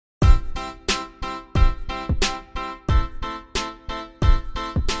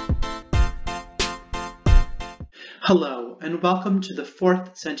Hello, and welcome to the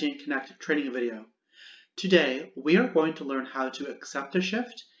fourth Sentient Connect training video. Today, we are going to learn how to accept a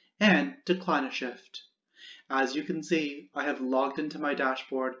shift and decline a shift. As you can see, I have logged into my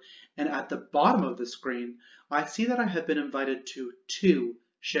dashboard, and at the bottom of the screen, I see that I have been invited to two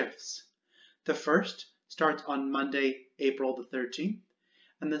shifts. The first starts on Monday, April the 13th,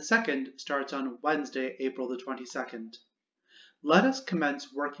 and the second starts on Wednesday, April the 22nd. Let us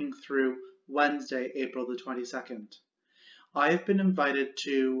commence working through Wednesday, April the 22nd. I have been invited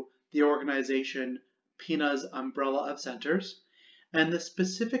to the organization PINA's umbrella of centers, and the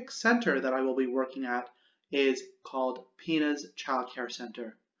specific center that I will be working at is called PINA's Childcare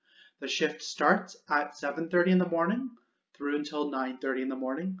Center. The shift starts at 7:30 in the morning through until 9:30 in the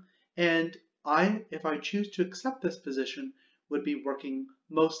morning, and if I choose to accept this position, would be working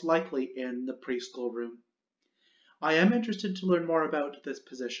most likely in the preschool room. I am interested to learn more about this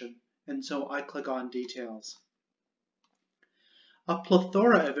position, and so I click on Details. A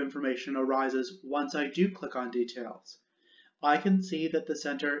plethora of information arises once I do click on Details. I can see that the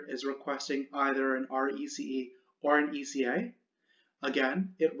center is requesting either an RECE or an ECA.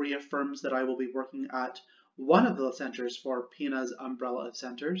 Again, it reaffirms that I will be working at one of the centers for PINA's umbrella of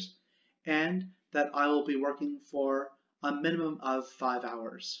centers, and that I will be working for a minimum of 5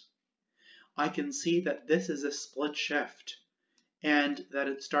 hours. I can see that this is a split shift and that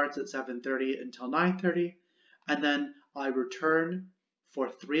it starts at 7:30 until 9:30, and then I return for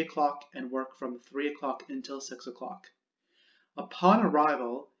 3 o'clock and work from 3 o'clock until 6 o'clock. Upon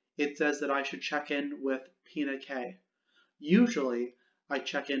arrival, it says that I should check in with PINA K. Usually, I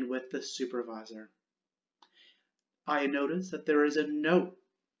check in with the supervisor. I notice that there is a note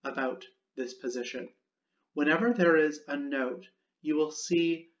about this position. Whenever there is a note, you will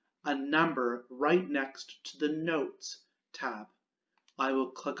see a number right next to the Notes tab. I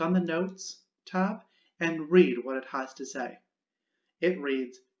will click on the Notes tab and read what it has to say. It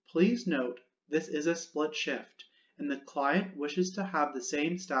reads, "Please note this is a split shift and the client wishes to have the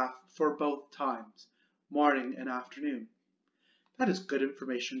same staff for both times, morning and afternoon." That is good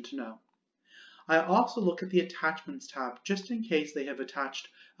information to know. I also look at the Attachments tab just in case they have attached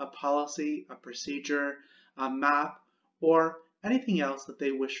a policy, a procedure, a map, or anything else that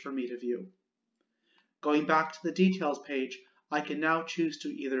they wish for me to view. Going back to the Details page, I can now choose to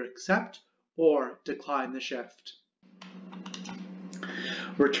either accept or decline the shift.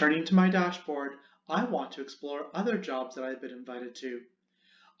 Returning to my dashboard, I want to explore other jobs that I've been invited to.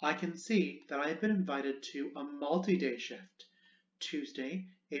 I can see that I have been invited to a multi-day shift, Tuesday,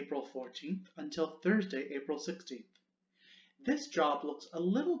 April 14th until Thursday, April 16th. This job looks a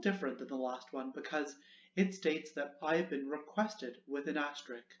little different than the last one because it states that I have been requested with an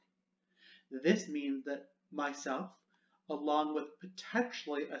asterisk. This means that myself, along with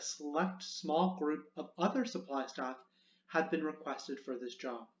potentially a select small group of other supply staff, had been requested for this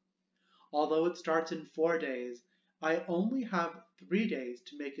job. Although it starts in 4 days, I only have 3 days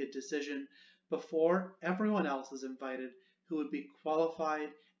to make a decision before everyone else is invited who would be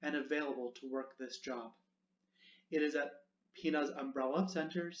qualified and available to work this job. It is at PINA's umbrella of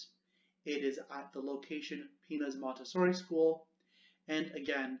centers. It is at the location PINA's Montessori School, and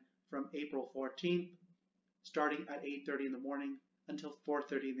again from April 14th, starting at 8:30 in the morning until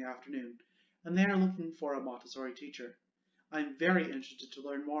 4:30 in the afternoon, and they are looking for a Montessori teacher. I'm very interested to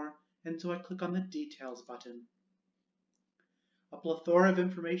learn more, and so I click on the Details button. A plethora of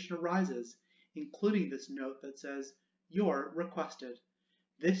information arises, including this note that says, "You're requested.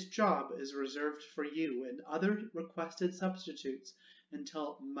 This job is reserved for you and other requested substitutes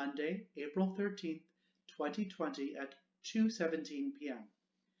until Monday, April 13th, 2020 at 2:17 p.m.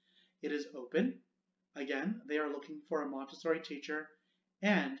 It is open. Again, they are looking for a Montessori teacher,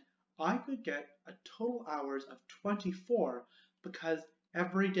 and I could get a total hours of 24 because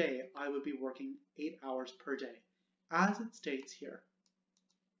every day I would be working 8 hours per day, as it states here.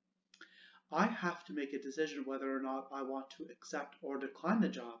 I have to make a decision whether or not I want to accept or decline the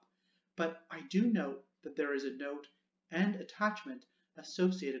job, but I do note that there is a note and attachment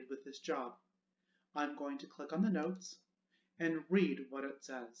associated with this job. I'm going to click on the notes and read what it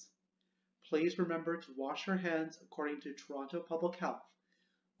says. Please remember to wash your hands according to Toronto Public Health.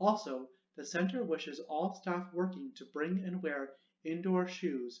 Also, the center wishes all staff working to bring and wear indoor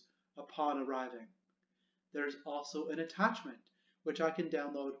shoes upon arriving. There's also an attachment, which I can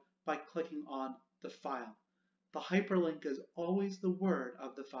download by clicking on the file. The hyperlink is always the word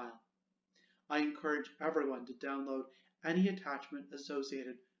of the file. I encourage everyone to download any attachment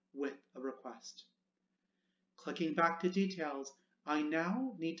associated with a request. Clicking back to Details, I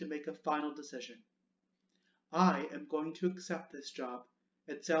now need to make a final decision. I am going to accept this job.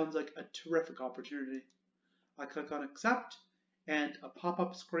 It sounds like a terrific opportunity. I click on accept and a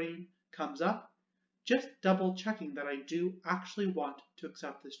pop-up screen comes up, just double checking that I do actually want to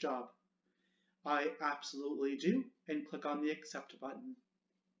accept this job. I absolutely do, and click on the accept button.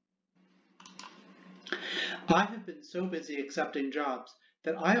 I have been so busy accepting jobs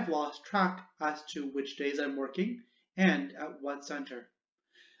that I have lost track as to which days I'm working and at what center.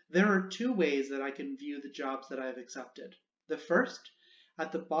 There are two ways that I can view the jobs that I have accepted. The first,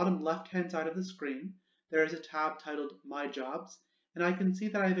 at the bottom left-hand side of the screen, there is a tab titled My Jobs, and I can see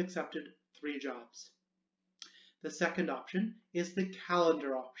that I have accepted 3 jobs. The second option is the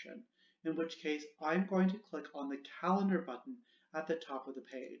calendar option, in which case I'm going to click on the calendar button at the top of the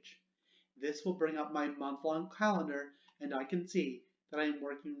page. This will bring up my month-long calendar, and I can see that I am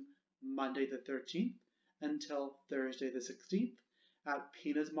working Monday the 13th until Thursday the 16th at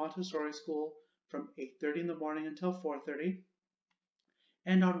Pina's Montessori School from 8:30 in the morning until 4:30.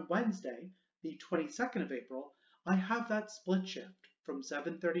 And on Wednesday, the 22nd of April, I have that split shift from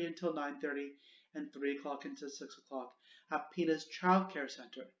 7:30 until 9:30 and 3 o'clock until 6 o'clock at Pina's Child Care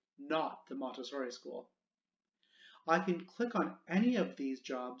Center, not the Montessori School. I can click on any of these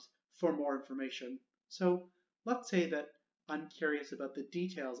jobs for more information. So let's say that I'm curious about the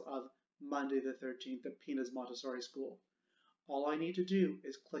details of Monday the 13th at Pina's Montessori School. All I need to do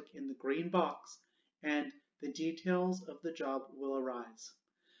is click in the green box and the details of the job will arise.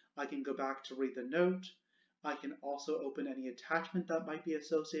 I can go back to read the note. I can also open any attachment that might be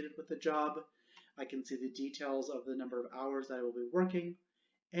associated with the job. I can see the details of the number of hours that I will be working,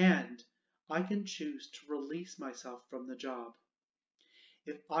 and I can choose to release myself from the job.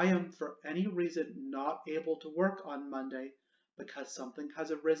 If I am for any reason not able to work on Monday because something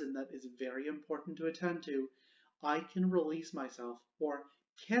has arisen that is very important to attend to, I can release myself or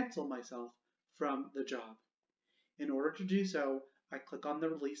cancel myself from the job. In order to do so, I click on the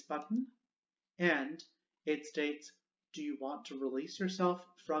release button and it states, do you want to release yourself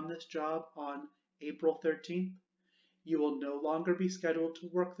from this job on April 13th? You will no longer be scheduled to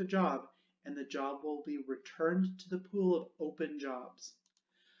work the job and the job will be returned to the pool of open jobs.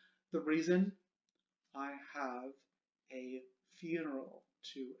 The reason I have a funeral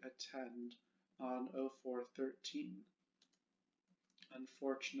to attend on 04/13,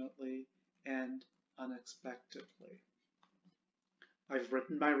 unfortunately and unexpectedly. I've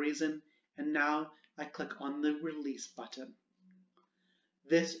written my reason and now I click on the release button.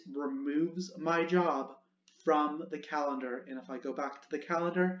 This removes my job from the calendar, and if I go back to the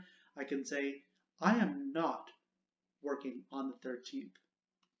calendar, I can say I am not working on the 13th.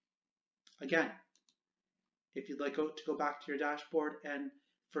 Again, if you'd like to go back to your dashboard and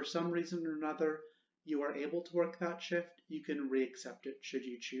for some reason or another you are able to work that shift, you can re-accept it should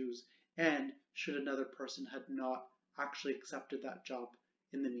you choose, and should another person have not actually accepted that job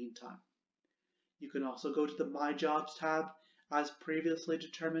in the meantime. You can also go to the My Jobs tab as previously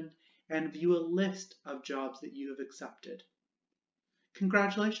determined and view a list of jobs that you have accepted.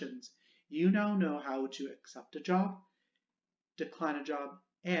 Congratulations! You now know how to accept a job, decline a job,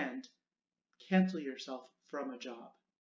 and cancel yourself from a job.